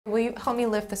Will you help me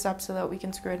lift this up so that we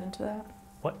can screw it into that?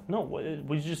 What? No,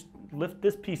 we just lift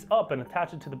this piece up and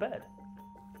attach it to the bed.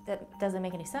 That doesn't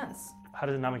make any sense. How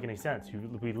does it not make any sense?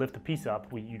 We lift the piece up,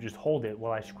 you just hold it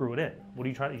while I screw it in. What are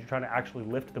you trying to actually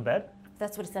lift the bed?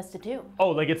 That's what it says to do. Oh,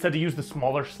 like it said to use the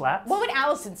smaller slats? What would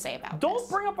Allison say about Don't this?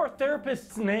 bring up our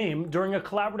therapist's name during a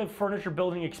collaborative furniture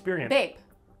building experience. Babe.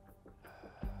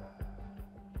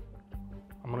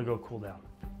 I'm gonna go cool down.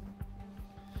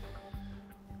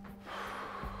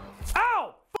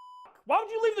 Ow! F***! Why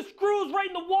would you leave the screws right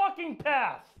in the walking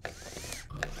path?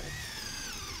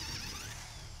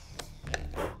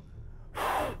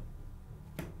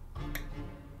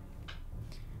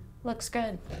 Looks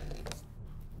good.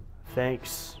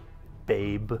 Thanks,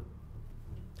 babe.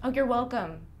 Oh, you're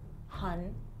welcome,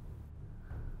 hun.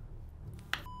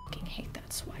 I fucking hate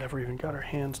that sweater. Never even got her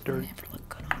hands It'll dirty. never look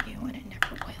good on you, and it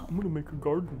never will. I'm gonna make a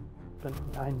garden. Been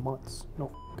 9 months. No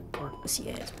f***ing garden.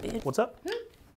 Yes, bitch. What's up?